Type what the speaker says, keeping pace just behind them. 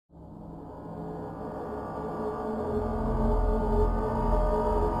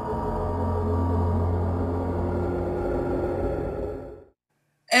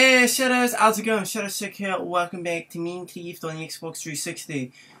Shadows, how's it going? Shadowsick here, welcome back to Mean Thief on the Xbox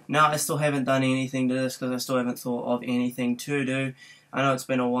 360. Now, I still haven't done anything to this because I still haven't thought of anything to do. I know it's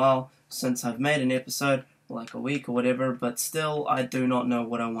been a while since I've made an episode, like a week or whatever, but still, I do not know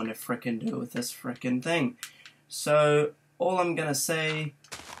what I want to frickin' do with this frickin' thing. So, all I'm gonna say,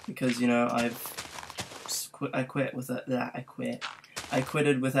 because, you know, I quitted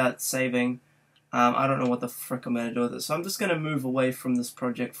without saving. I don't know what the frick I'm going to do with it, so I'm just going to move away from this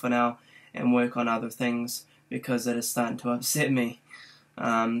project for now and work on other things because it is starting to upset me.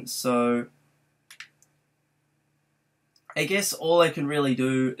 So I guess all I can really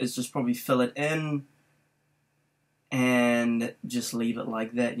do is just probably fill it in and just leave it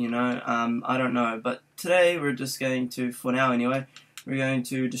like that, you know. I don't know, but today we're just going to, for now anyway, we're going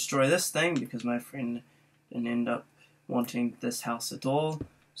to destroy this thing because my friend didn't end up wanting this house at all.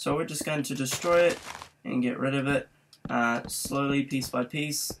 So we're just going to destroy it and get rid of it slowly, piece by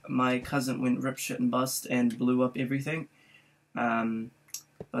piece. My cousin went rip shit and bust and blew up everything. But I'm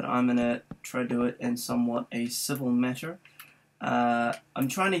going to try to do it in somewhat a civil matter. I'm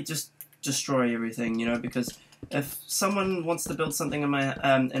trying to just destroy everything, you know, because if someone wants to build something in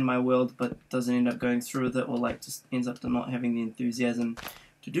my world but doesn't end up going through with it, or like just ends up not having the enthusiasm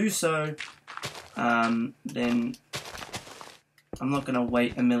to do so, then I'm not going to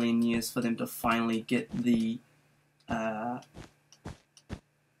wait a million years for them to finally get the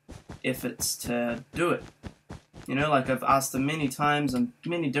efforts to do it. You know, like I've asked him many times on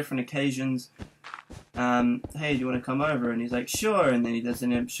many different occasions, hey, do you want to come over? And he's like, sure, and then he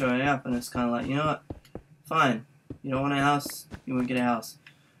doesn't end up showing up, and it's kind of like, you know what, fine, you don't want a house, you won't get a house.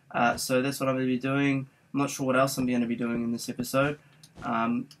 So that's what I'm going to be doing. I'm not sure what else I'm going to be doing in this episode.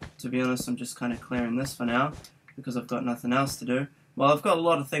 To be honest, I'm just kind of clearing this for now, because I've got nothing else to do. Well, I've got a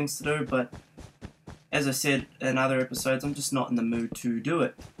lot of things to do, but as I said in other episodes, I'm just not in the mood to do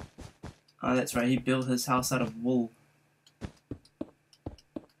it. Oh, that's right, he built his house out of wool.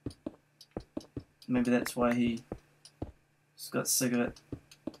 Maybe that's why he just got sick of it.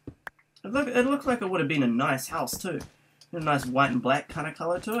 It looked like it would have been a nice house too. A nice white and black kind of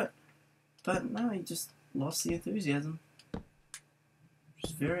colour to it. But no, he just lost the enthusiasm. Which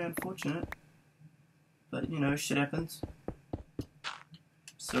is very unfortunate. But, you know, shit happens.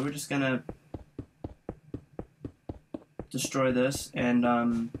 So we're just gonna destroy this, and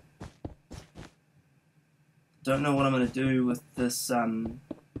don't know what I'm gonna do with this up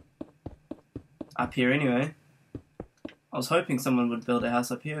here anyway. I was hoping someone would build a house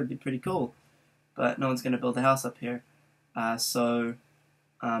up here, it'd be pretty cool. But no one's gonna build a house up here. And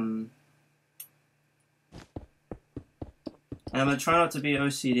I'm gonna try not to be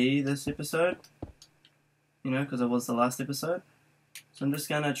OCD this episode. You know, because it was the last episode. So I'm just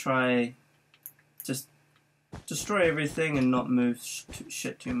gonna try just destroy everything and not move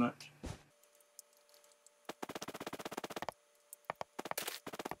shit too much.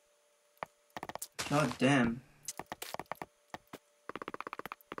 God damn.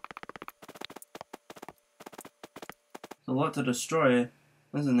 There's a lot to destroy,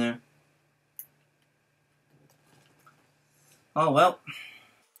 isn't there? Oh well.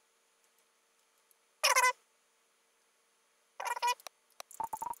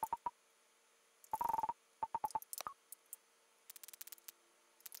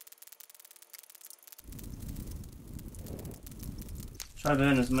 Try to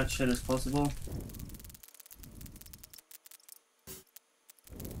burn as much shit as possible.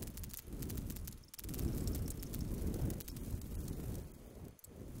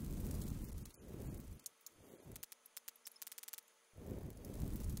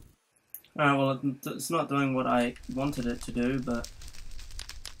 Alright, well, it's not doing what I wanted it to do, but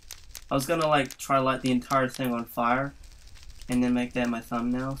I was gonna like try to light the entire thing on fire and then make that my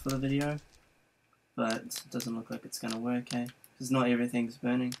thumbnail for the video, but it doesn't look like it's gonna work, eh? Because not everything's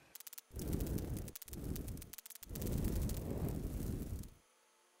burning.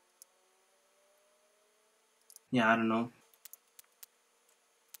 Yeah, I don't know.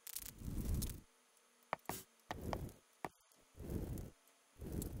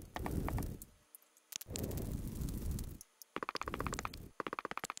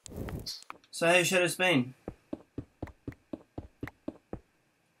 So how's Shadow's been?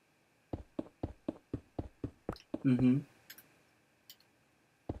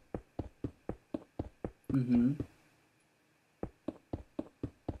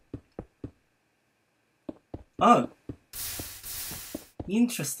 Oh!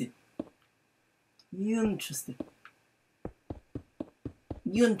 Interesting. Interesting.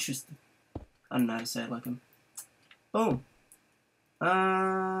 Interesting. I don't know how to say it like him. Boom.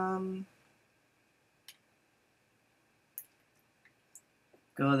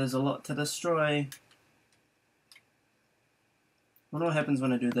 God, there's a lot to destroy. I wonder what happens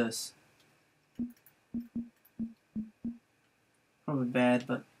when I do this. Probably bad,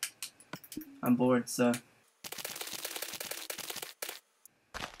 but I'm bored, so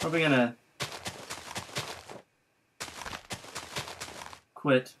probably gonna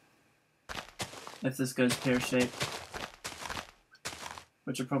quit if this goes pear-shaped,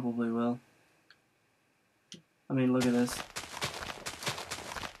 which it probably will. I mean, look at this.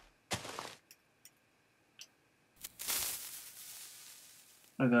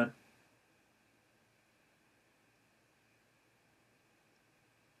 Oh god.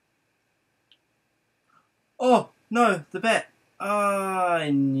 Oh, no, the bat. Ah,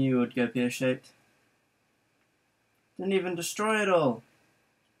 I knew it would go pear-shaped. Didn't even destroy it all.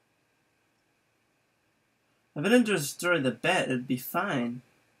 If it didn't destroy the bat, it'd be fine.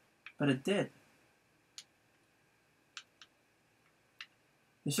 But it did.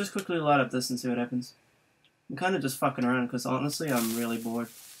 Let's just quickly light up this and see what happens. I'm kind of just fucking around because honestly, I'm really bored.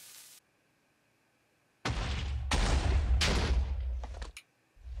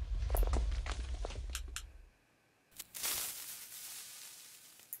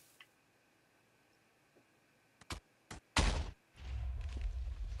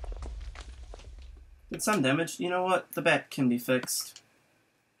 Did some damage. You know what? The bat can be fixed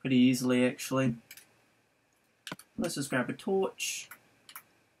pretty easily, actually. Let's just grab a torch.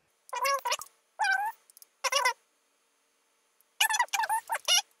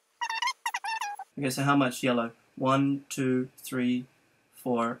 Okay, so how much yellow? 1, 2, 3,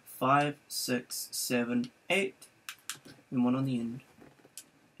 4, 5, 6, 7, 8. And one on the end.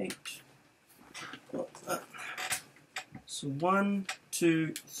 8. So 1,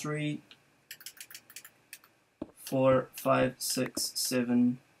 2, 3, 4, 5, 6,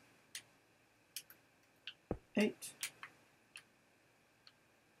 7, 8.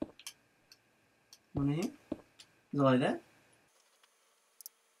 One here. Is it like that?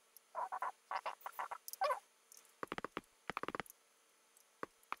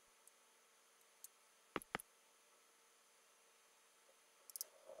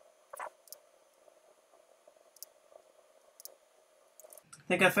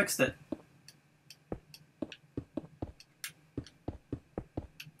 I think I fixed it.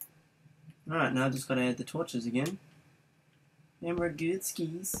 Alright, now I just gotta add the torches again. And we're good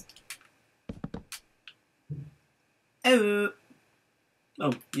skis. Oh!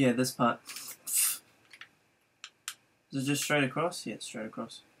 Oh, yeah, this part. Is it just straight across? Yeah, it's straight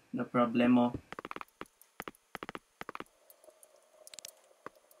across. No problemo.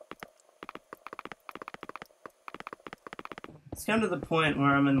 It's kind of the point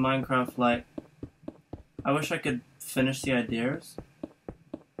where I'm in Minecraft, like, I wish I could finish the ideas.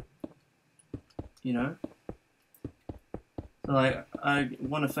 You know? So, like, I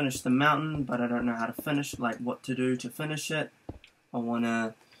want to finish the mountain, but I don't know how to finish, like, what to do to finish it. I want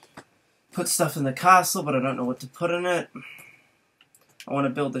to put stuff in the castle, but I don't know what to put in it. I want to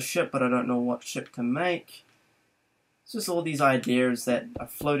build the ship, but I don't know what ship to make. It's just all these ideas that are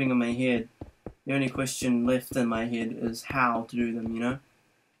floating in my head. The only question left in my head is how to do them, you know?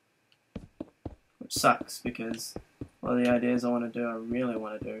 Which sucks, because a lot of the ideas I want to do, I really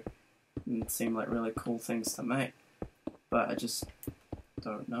want to do. And seem like really cool things to make. But I just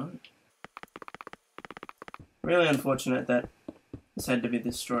don't know. Really unfortunate that this had to be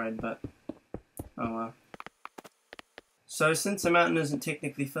destroyed, but oh well. So since the mountain isn't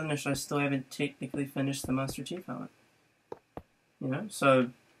technically finished, I still haven't technically finished the Master Chief Helmet. You know, so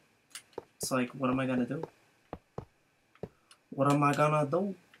it's like, what am I gonna do? What am I gonna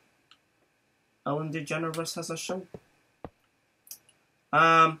do? Ellen DeGeneres has a show.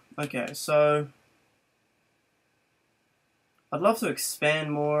 Okay, so I'd love to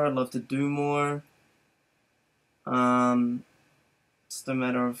expand more, I'd love to do more. It's a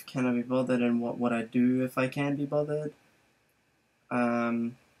matter of can I be bothered and what would I do if I can be bothered.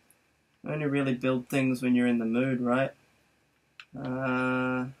 Only really build things when you're in the mood, right?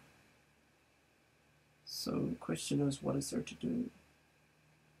 So the question is, what is there to do?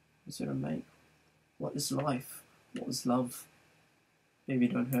 What is there to make? What is life? What is love? Baby,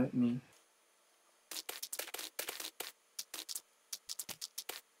 don't hurt me.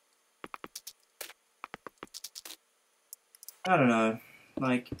 I don't know.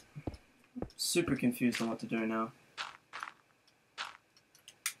 Like, super confused on what to do now.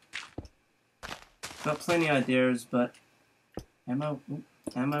 Got plenty of ideas, but am I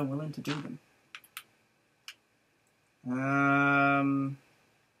willing to do them?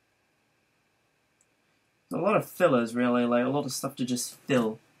 There's a lot of fillers, really, like a lot of stuff to just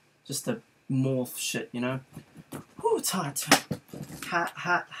fill, just to morph shit, you know? Ooh, it's hot. hot,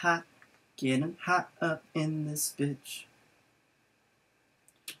 hot, hot. Getting hot up in this bitch.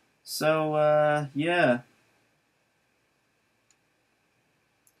 So, yeah.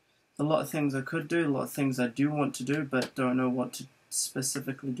 A lot of things I could do, a lot of things I do want to do, but don't know what to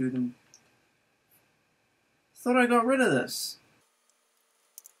specifically do them. Thought I got rid of this.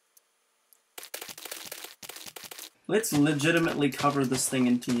 Let's legitimately cover this thing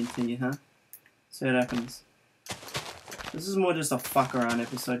in TNT, huh? See what happens. This is more just a fuck around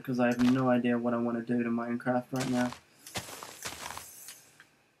episode because I have no idea what I want to do to Minecraft right now.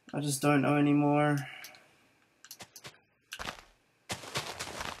 I just don't know anymore.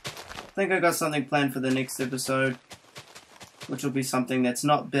 I think I got something planned for the next episode, which will be something that's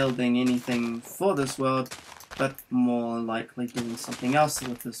not building anything for this world, but more likely doing something else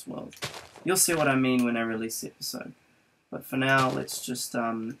with this world. You'll see what I mean when I release the episode. But for now, let's just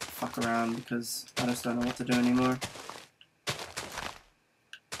fuck around because I just don't know what to do anymore.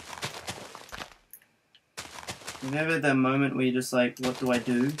 Have you ever had that moment where you're just like, what do I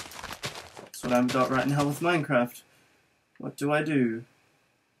do? That's what I've got right now with Minecraft. What do I do?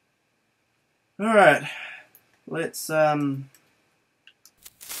 Alright, let's do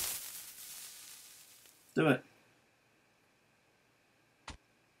it.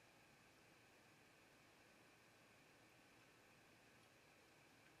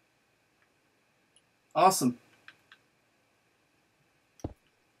 Awesome.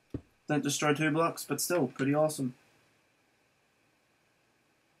 Don't destroy 2 blocks, but still pretty awesome.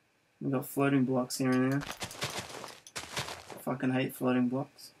 We got floating blocks here and there. Fucking hate floating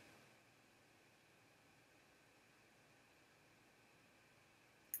blocks.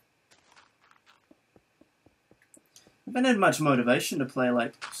 I haven't had much motivation to play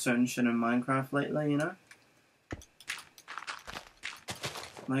like certain shit in Minecraft lately, you know?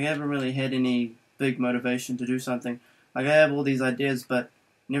 Like I haven't really had any big motivation to do something. Like I have all these ideas, but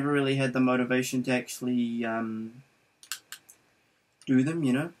never really had the motivation to actually do them,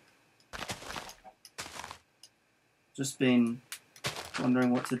 you know? Just been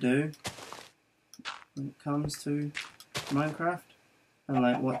wondering what to do when it comes to Minecraft and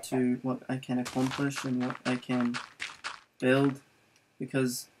like what I can accomplish and what I can build,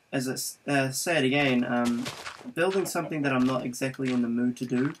 because as I say it again, building something that I'm not exactly in the mood to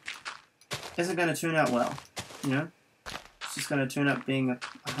do isn't going to turn out well, you know? It's just going to turn out being a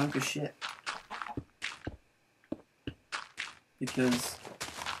hunk of shit. Because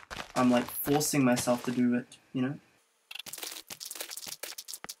I'm like forcing myself to do it, you know?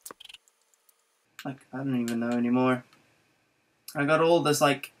 Like, I don't even know anymore. I got all this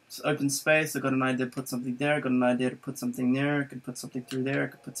like open space, I got an idea to put something there, I got an idea to put something there, I could put something through there, I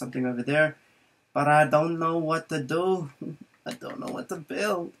could put something over there. But I don't know what to do. I don't know what to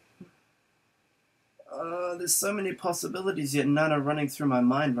build. There's so many possibilities, yet none are running through my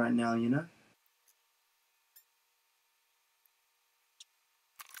mind right now, you know?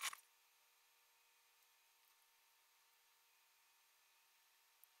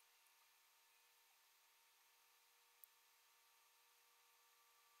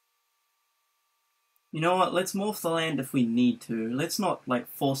 You know what, let's morph the land if we need to. Let's not, like,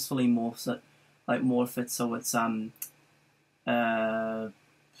 forcefully morph it so it's,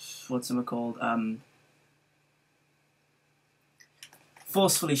 what's it called?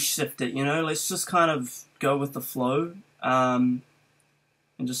 Forcefully shift it, you know? Let's just kind of go with the flow, and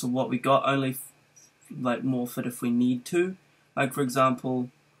just what we got, only, like, morph it if we need to. Like, for example,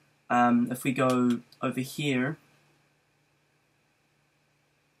 if we go over here,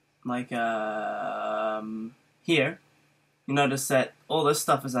 like, here, you notice that all this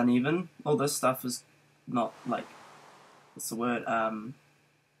stuff is uneven, all this stuff is not, like, what's the word,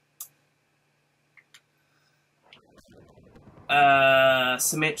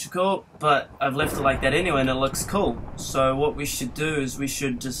 symmetrical, but I've left it like that anyway and it looks cool. So what we should do is we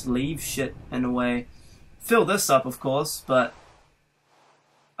should just leave shit in a way, fill this up of course, but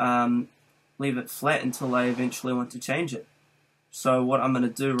leave it flat until I eventually want to change it. So what I'm going to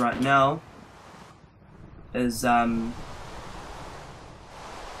do right now is I'm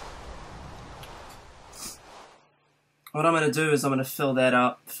going to fill that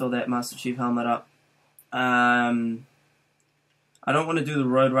up, fill that Master Chief helmet up. I don't want to do the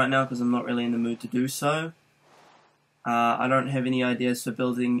road right now because I'm not really in the mood to do so. I don't have any ideas for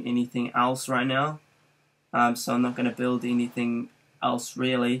building anything else right now, so I'm not going to build anything else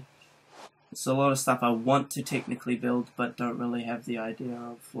really. There's a lot of stuff I want to technically build, but don't really have the idea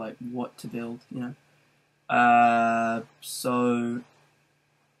of like what to build, you know. So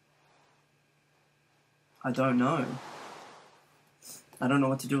I don't know. I don't know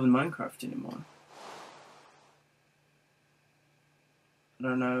what to do with Minecraft anymore. I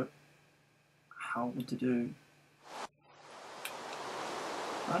don't know how to do.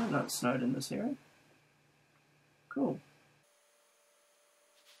 I don't know it snowed in this area. Cool.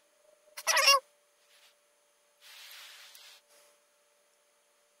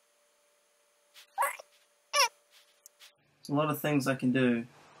 There's a lot of things I can do.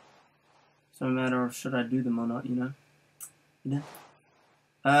 It's no matter of should I do them or not, you know?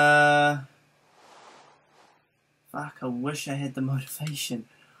 Fuck, I wish I had the motivation.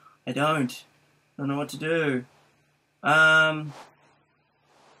 I don't. Don't know what to do.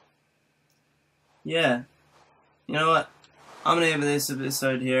 Yeah. You know what? I'm gonna end this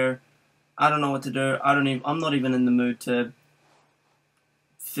episode here. I don't know what to do. I'm not even in the mood to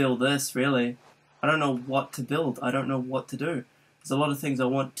fill this, really. I don't know what to build. I don't know what to do. There's a lot of things I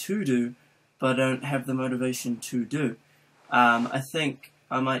want to do, but I don't have the motivation to do. I think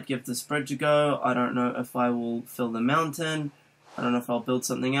I might give this bridge a go. I don't know if I will fill the mountain. I don't know if I'll build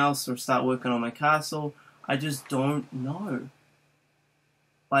something else or start working on my castle. I just don't know.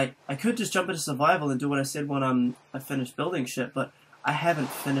 Like, I could just jump into survival and do what I said when I finished building shit, but I haven't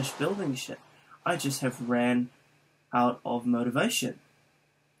finished building shit. I just have ran out of motivation.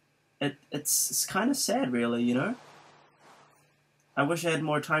 It's kind of sad, really, you know? I wish I had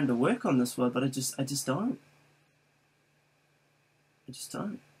more time to work on this world, but I just don't. I just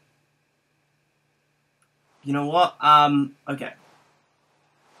don't. You know what? Okay.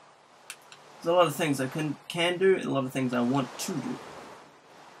 There's a lot of things I can do, and a lot of things I want to do.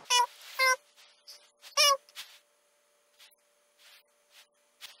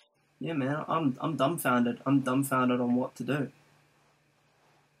 Yeah, man, I'm dumbfounded. I'm dumbfounded on what to do.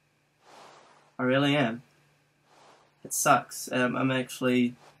 I really am. It sucks. I'm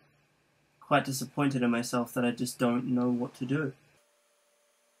actually quite disappointed in myself that I just don't know what to do.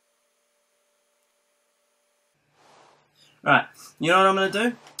 Alright, you know what I'm going to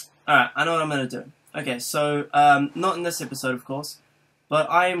do? Alright, I know what I'm going to do. Okay, so, not in this episode, of course, but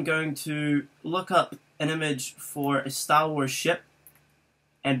I am going to look up an image for a Star Wars ship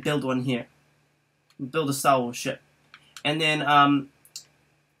and build one here. Build a Star Wars ship. And then, oh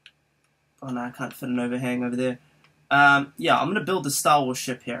no, I can't fit an overhang over there. Yeah, I'm going to build a Star Wars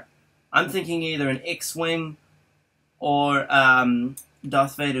ship here. I'm thinking either an X-Wing or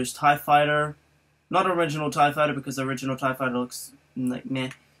Darth Vader's TIE Fighter. Not original TIE Fighter, because the original TIE Fighter looks like meh.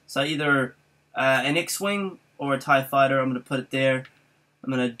 So either an X-Wing or a TIE Fighter. I'm going to put it there. I'm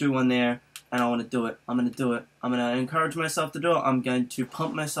going to do one there, and I want to do it. I'm going to do it. I'm going to encourage myself to do it. I'm going to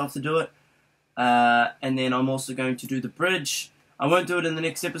pump myself to do it. And then I'm also going to do the bridge. I won't do it in the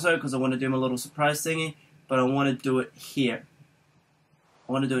next episode because I want to do my little surprise thingy, but I want to do it here.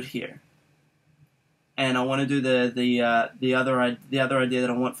 I want to do it here. And I want to do the other idea that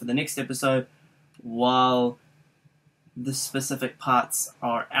I want for the next episode while the specific parts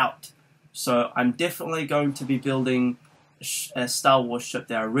are out. So I'm definitely going to be building a Star Wars ship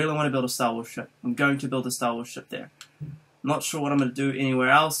there. I really want to build a Star Wars ship. I'm going to build a Star Wars ship there. I'm not sure what I'm going to do anywhere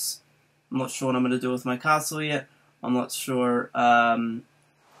else. I'm not sure what I'm going to do with my castle yet. I'm not sure what I'm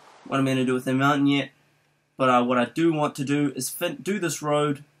going to do with the mountain yet. But what I do want to do is do this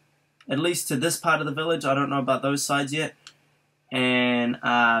road, at least to this part of the village. I don't know about those sides yet. And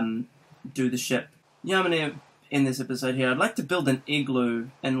do the ship. Yeah, I'm going to end this episode here. I'd like to build an igloo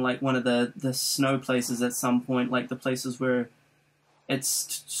in like one of the snow places at some point. Like the places where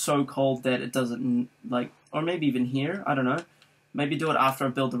it's so cold that it doesn't, like, or maybe even here. I don't know. Maybe do it after I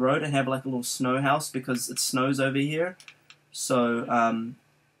build the road and have like a little snow house because it snows over here. So,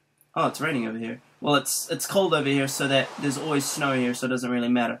 oh, it's raining over here. Well, it's cold over here, so that there's always snow here, so it doesn't really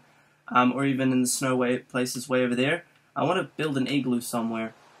matter. Or even in the snow places way over there. I want to build an igloo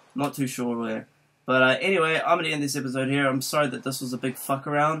somewhere. Not too sure where. But anyway, I'm going to end this episode here. I'm sorry that this was a big fuck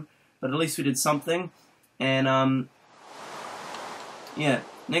around, but at least we did something. And, yeah,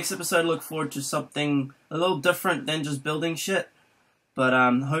 next episode, look forward to something a little different than just building shit. But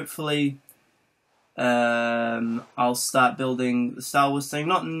hopefully I'll start building the Star Wars thing.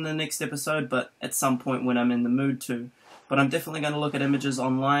 Not in the next episode, but at some point when I'm in the mood to. But I'm definitely going to look at images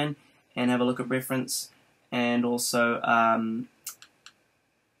online and have a look at reference. And also,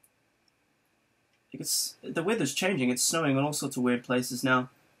 the weather's changing. It's snowing in all sorts of weird places now.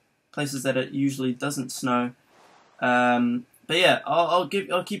 Places that it usually doesn't snow. But yeah, I'll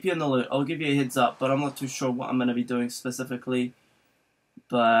keep you in the loop. I'll give you a heads up, but I'm not too sure what I'm going to be doing specifically.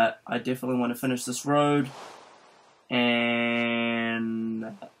 But I definitely want to finish this road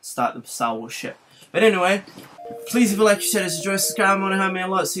and start the Star Wars ship. But anyway, please if you like, share, enjoy, subscribe, want to help me a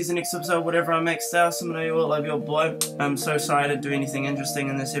lot. See you in the next episode, whatever I'm maxed out. Some of you all love your boy. I'm so sorry I didn't do anything interesting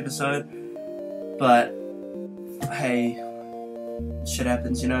in this episode. But, hey, shit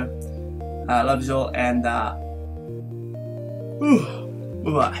happens, you know. Love you all, and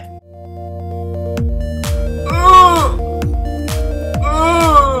bye-bye.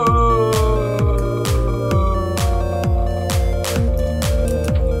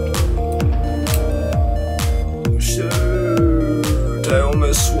 I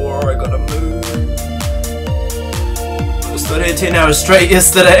almost swore I gotta move. I was 13 hours straight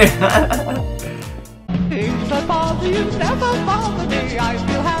yesterday. Things that bother you never bother me. I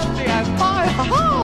feel happy and fine.